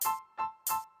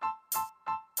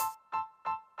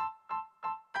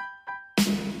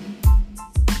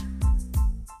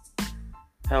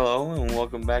Hello and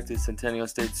welcome back to Centennial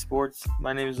State Sports.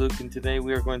 My name is Luke and today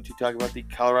we are going to talk about the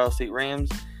Colorado State Rams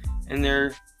in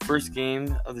their first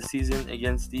game of the season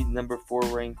against the number 4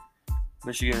 ranked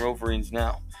Michigan Wolverines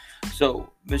now.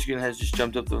 So Michigan has just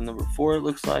jumped up to number 4 it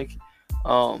looks like.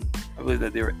 I believe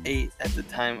that they were 8 at the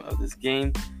time of this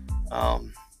game.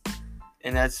 And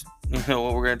that's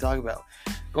what we're going to talk about.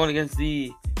 Going against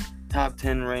the top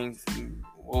 10 ranked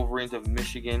Wolverines of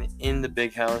Michigan in the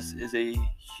Big House is a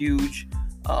huge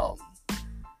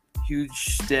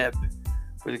step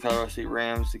for the Colorado State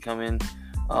Rams to come in.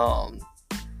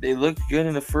 They looked good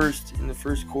in the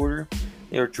first quarter.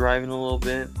 They were driving a little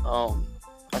bit.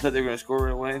 I thought they were going to score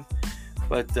right away,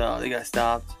 but they got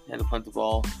stopped. Had to punt the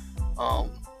ball.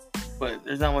 But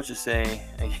there's not much to say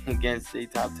against a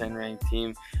top 10 ranked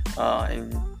team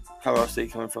in Colorado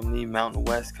State coming from the Mountain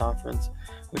West Conference,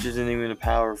 which isn't even a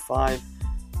Power 5.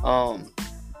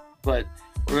 But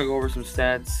we're going to go over some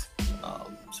stats,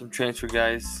 some transfer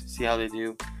guys, see how they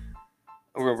do.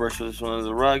 We're going to brush this one under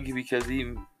the rug because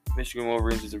the Michigan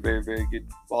Wolverines is a very, very good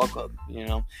ball club. They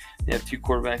have 2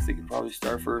 quarterbacks they could probably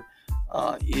start for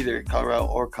either Colorado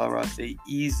or Colorado State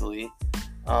easily.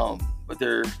 But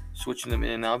they're switching them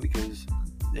in and out because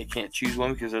they can't choose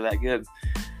one because they're that good.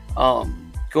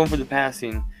 Going for the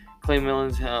passing, Clay Millen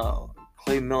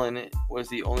was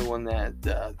the only one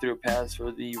that threw a pass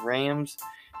for the Rams.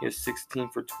 He was 16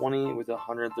 for 20 with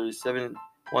 137,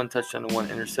 1 touchdown and 1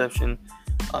 interception.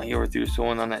 He overthrew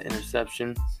someone on that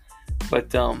interception.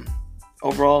 But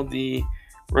overall, the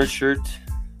redshirt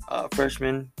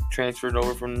freshman transferred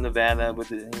over from Nevada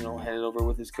with it, headed over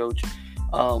with his coach.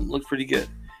 Looked pretty good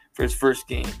for his first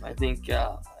game. I think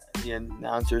the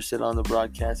announcer said on the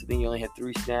broadcast, I think he only had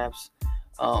 3 snaps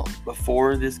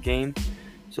before this game.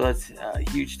 So that's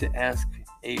huge to ask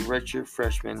a redshirt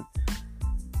freshman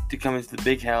to come into the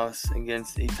Big House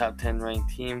against a top 10 ranked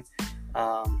team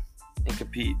and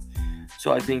compete.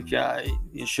 So I think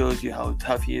it shows you how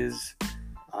tough he is.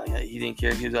 He didn't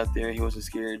care. He was out there. He wasn't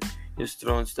scared. He was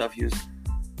throwing stuff. He was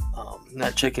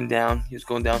not checking down. He was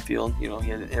going downfield. He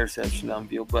had an interception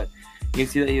downfield. But you can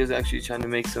see that he was actually trying to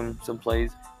make some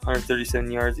plays. 137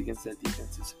 yards against that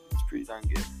defense is pretty darn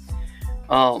good.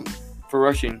 For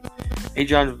rushing,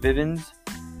 Adrian Vivens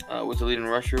was the leading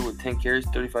rusher with 10 carries,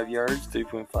 35 yards,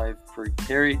 3.5 per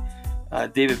carry.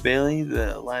 David Bailey,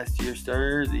 the last year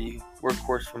starter, the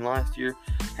workhorse from last year,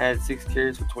 had 6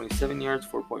 carries for 27 yards,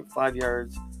 4.5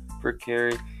 yards per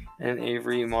carry. And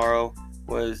Avery Morrow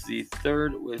was the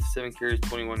third with 7 carries,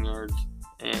 21 yards,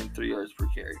 and 3 yards per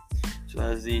carry. So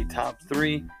that is the top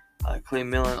 3. Clay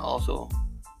Millen also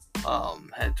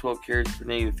had 12 carries for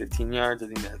negative 15 yards. I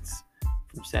think that's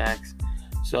from sacks.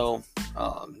 So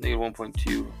negative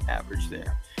 1.2 average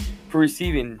there. For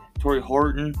receiving, Torrey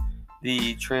Horton,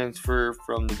 the transfer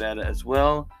from Nevada as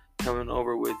well, coming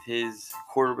over with his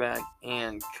quarterback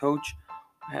and coach,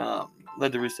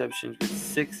 led the receptions with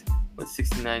 6 with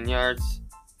 69 yards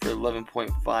for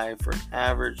 11.5 for an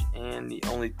average, and the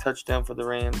only touchdown for the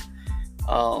Rams.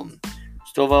 McQuillan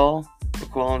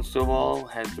Stovall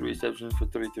had 3 receptions for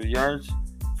 33 yards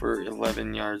for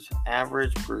 11 yards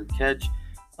average per catch.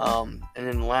 And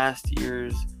then last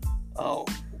year's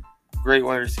great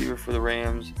wide receiver for the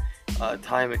Rams,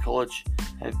 Ty McCulloch,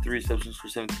 had 3 receptions for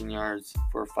 17 yards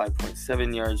for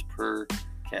 5.7 yards per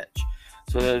catch.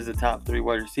 So that is the top 3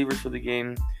 wide receivers for the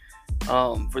game.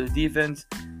 For the defense,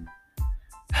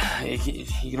 you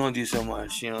can only do so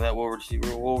much. That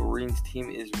Wolverines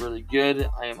team is really good.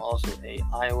 I am also a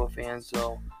Iowa fan,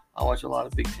 so I watch a lot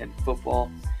of Big Ten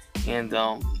football. And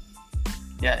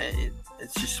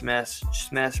it's just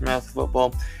smash mouth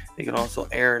football. They can also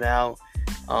air it out.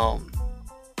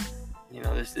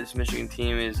 This Michigan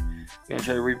team is going to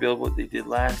try to rebuild what they did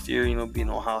last year. Being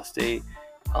Ohio State,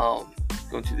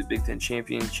 going to the Big Ten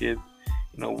championship,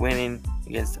 winning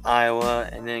against Iowa,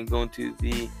 and then going to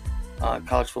the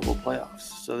college football playoffs.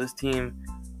 So this team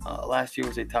last year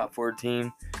was a top 4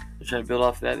 team. They're trying to build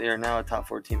off of that. They are now a top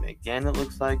 4 team again, it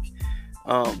looks like.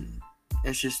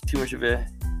 It's just too much of a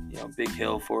big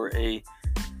hill for a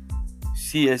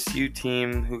CSU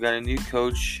team who got a new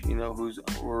coach, who's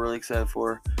we're really excited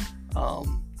for.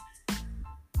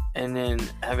 And then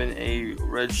having a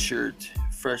redshirt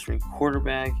freshman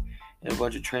quarterback and a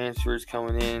bunch of transfers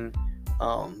coming in.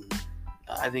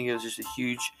 I think it was just a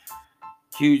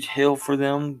huge hill for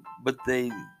them, but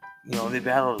they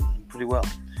battled pretty well.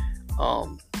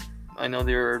 I know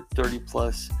they were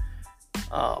 30-plus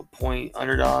point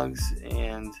underdogs,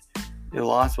 and they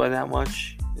lost by that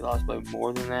much. They lost by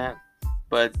more than that.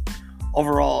 But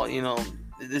overall,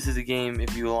 this is a game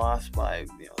if you lost by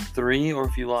 3 or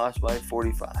if you lost by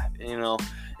 45. And,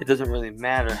 it doesn't really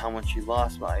matter how much you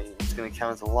lost by. It's going to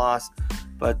count as a loss.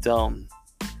 But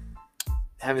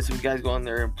having some guys go on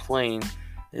there and playing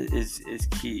is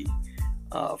key.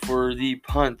 For the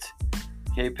punt,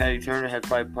 Patty Turner had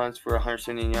 5 punts for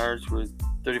 179 yards with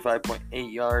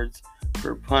 35.8 yards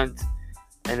per punt.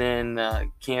 And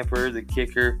then Camper, the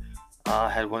kicker,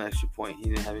 had 1 extra point. He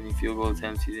didn't have any field goal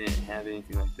attempts. He didn't have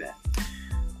anything like that.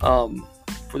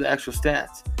 For the actual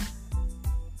stats,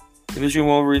 the Michigan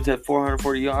Wolverines had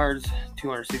 440 yards,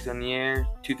 206 on the air,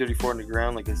 234 on the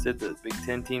ground. Like I said, the Big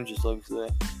Ten team just loves to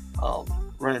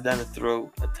run it down the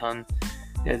throat a ton.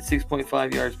 They had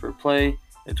 6.5 yards per play. They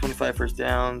had 25 first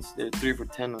downs. They had 3 for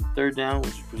 10 on third down,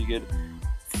 which is pretty good.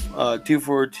 2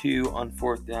 for 2 on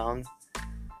fourth down.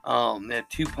 They had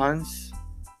 2 punts,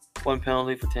 1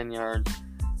 penalty for 10 yards,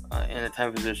 and the time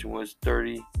of possession was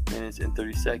 30 minutes and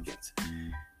 30 seconds.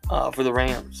 For the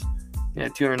Rams, they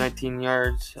had 219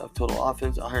 yards of total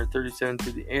offense, 137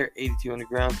 through the air, 82 on the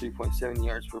ground, 3.7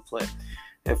 yards per play.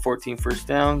 They had 14 first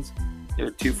downs. They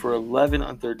were 2 for 11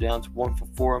 on third downs, 1 for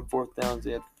 4 on fourth downs.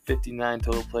 They had 59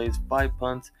 total plays, 5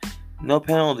 punts, no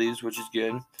penalties, which is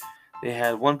good. They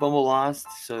had 1 fumble lost,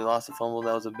 so they lost a fumble.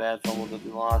 That was a bad fumble that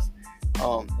they lost.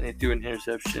 And they threw an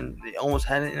interception. They almost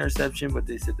had an interception, but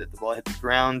they said that the ball hit the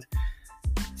ground.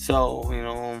 So,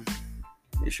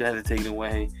 they should have to take it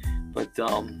away. But,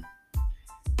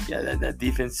 that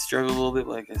defense struggled a little bit.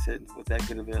 But like I said, with that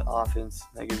good of an offense,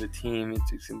 that good of a team,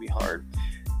 it's going to be hard.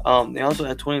 They also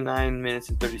had 29 minutes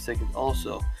and 30 seconds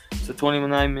also. So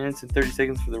 29 minutes and 30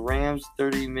 seconds for the Rams,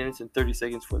 30 minutes and 30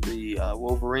 seconds for the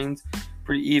Wolverines.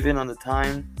 Pretty even on the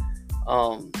time.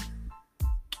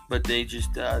 But they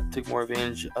just took more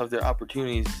advantage of their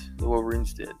opportunities. The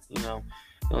Wolverines did. They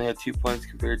only had 2 punts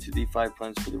compared to the 5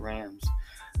 punts for the Rams.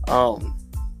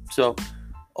 So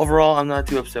overall, I'm not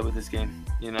too upset with this game.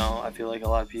 I feel like a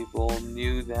lot of people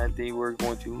knew that they were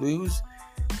going to lose.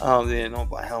 They didn't know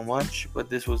by how much, but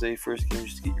this was a first game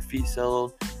just to get your feet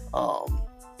settled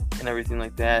and everything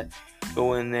like that.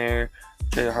 Go in there,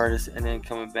 try your hardest, and then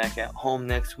coming back at home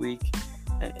next week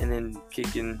and then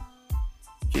kicking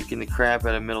the crap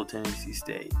out of Middle Tennessee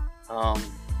State,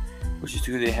 which is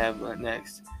who they have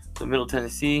next. So Middle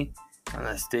Tennessee,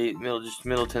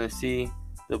 Middle Tennessee.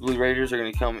 The Blue Raiders are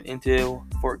going to come into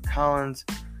Fort Collins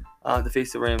to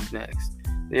face the Rams next.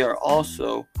 They are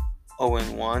also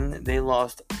 0-1. They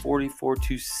lost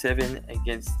 44-7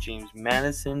 against James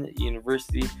Madison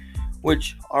University,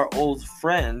 which our old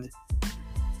friend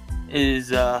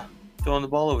is throwing the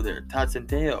ball over there. Todd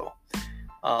Centeio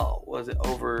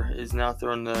is now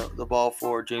throwing the ball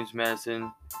for James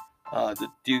Madison, the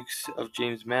Dukes of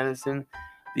James Madison.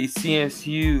 The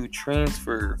CSU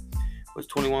transfer was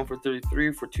 21 for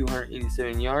 33 for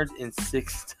 287 yards and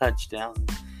 6 touchdowns.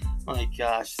 My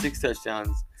gosh, 6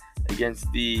 touchdowns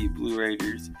against the Blue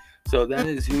Raiders. So that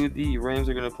is who the Rams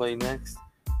are going to play next.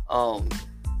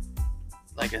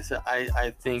 Like I said,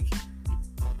 I think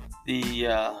the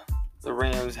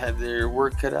Rams had their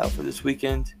work cut out for this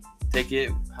weekend. Take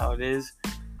it how it is,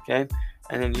 okay?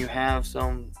 And then you have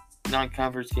some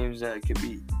non-conference games that could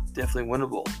be definitely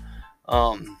winnable.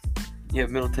 You have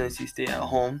Middle Tennessee State at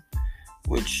home,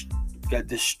 which got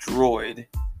destroyed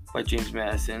by James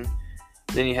Madison.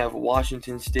 Then you have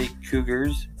Washington State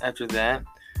Cougars after that,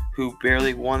 who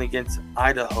barely won against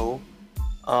Idaho,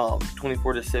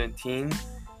 24-17.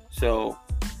 So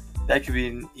that could be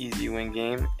an easy win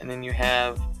game. And then you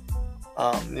have,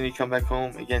 then you come back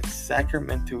home against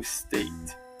Sacramento State,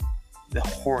 the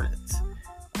Hornets,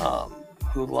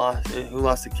 who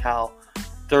lost to Cal,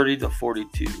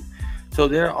 30-42. So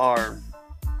there are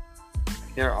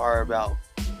about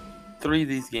 3 of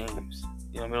these games.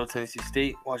 Middle Tennessee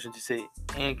State, Washington State,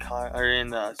 and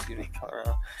Colorado,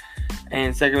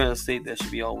 and Sacramento State, that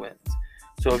should be all wins.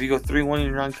 So if you go 3-1 in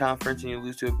your non-conference and you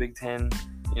lose to a Big Ten,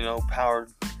 power,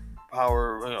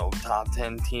 top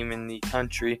 10 team in the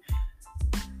country,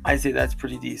 I'd say that's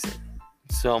pretty decent.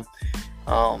 So,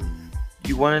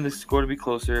 you wanted the score to be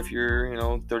closer. If you're,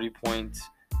 30 points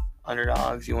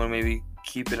underdogs, you want to maybe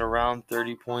keep it around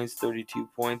 30 points, 32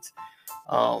 points.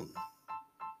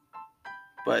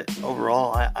 But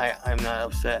overall, I'm not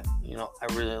upset. I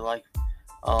really like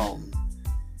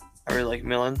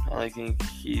Millen. I think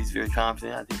he's very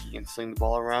confident. I think he can sling the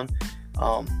ball around.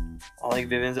 I like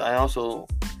Vivens. I also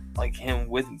like him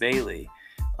with Bailey.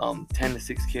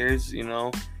 10-6 carries.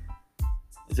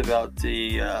 It's about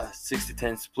the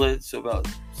 6-10 split. So about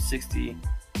 60.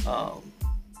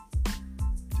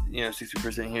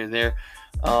 60% here and there.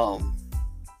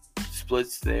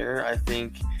 Splits there. I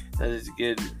think that is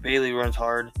good. Bailey runs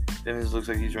hard. Bivens looks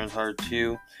like he runs hard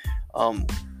too.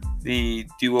 The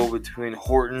duo between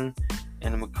Horton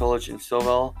and McCulloch and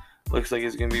Stovall looks like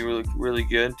it's going to be really, really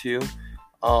good too.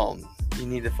 You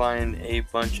need to find a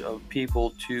bunch of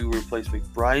people to replace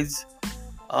McBride's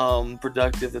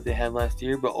productive that they had last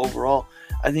year. But overall,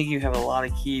 I think you have a lot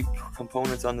of key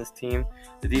components on this team.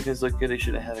 The defense looked good. They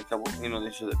should have had a couple,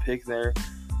 they should have picked there.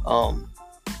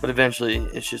 But eventually,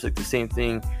 it's just like the same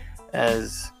thing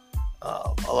as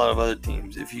a lot of other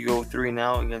teams. If you go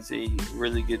 3-0 against a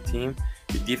really good team,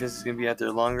 your defense is going to be out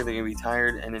there longer. They're going to be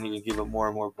tired, and then you're going to give up more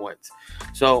and more points.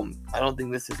 So I don't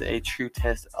think this is a true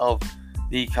test of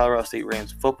the Colorado State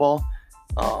Rams football.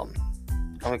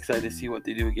 I'm excited to see what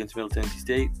they do against Middle Tennessee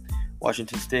State,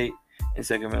 Washington State, and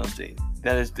Sacramento State.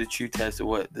 That is the true test of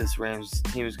what this Rams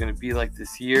team is going to be like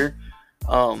this year.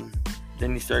 Then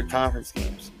you start conference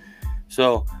games.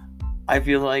 So I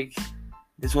feel like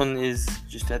this one is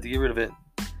just have to get rid of it.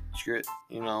 Screw it.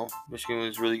 Michigan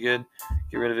was really good.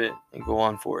 Get rid of it and go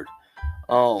on forward.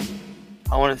 I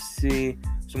want to see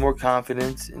some more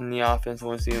confidence in the offense. I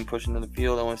want to see them pushing on the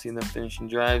field. I want to see them finishing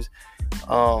drives.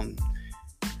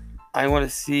 I want to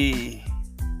see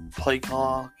play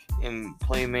clock and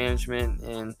play management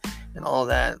and all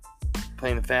that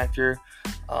playing a factor.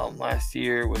 Last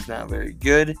year was not very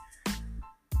good.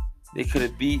 They could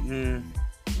have beaten,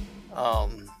 I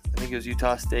think it was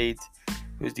Utah State.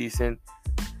 It was decent.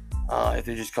 If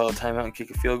they just call a timeout and kick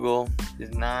a field goal,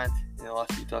 did not. They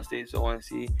lost to Utah State, so I want to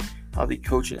see how the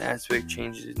coaching aspect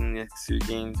changes in the next 3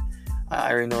 games.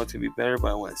 I already know it's going to be better,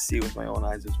 but I want to see it with my own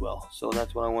eyes as well. So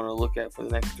that's what I want to look at for the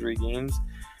next 3 games.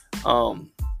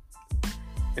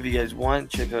 If you guys want,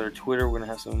 check out our Twitter. We're going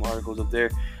to have some articles up there.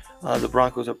 The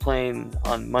Broncos are playing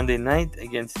on Monday night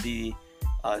against the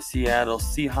Seattle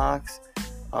Seahawks.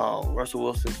 Russell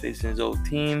Wilson's facing his old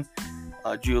team.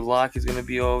 Drew Lock is going to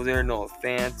be over there. Noah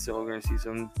Fant. So we're going to see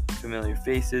some familiar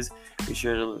faces. Be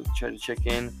sure to try to check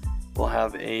in. We'll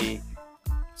have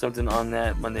something on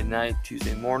that Monday night,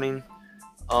 Tuesday morning.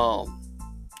 And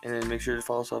then make sure to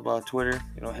follow us up on Twitter.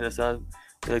 Hit us up.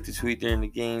 We like to tweet during the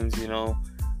games,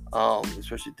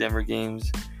 especially Denver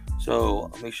games. So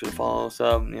make sure to follow us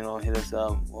up, hit us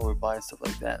up, we'll reply and stuff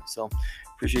like that. So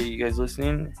appreciate you guys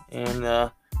listening,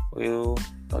 and we'll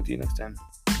talk to you next time.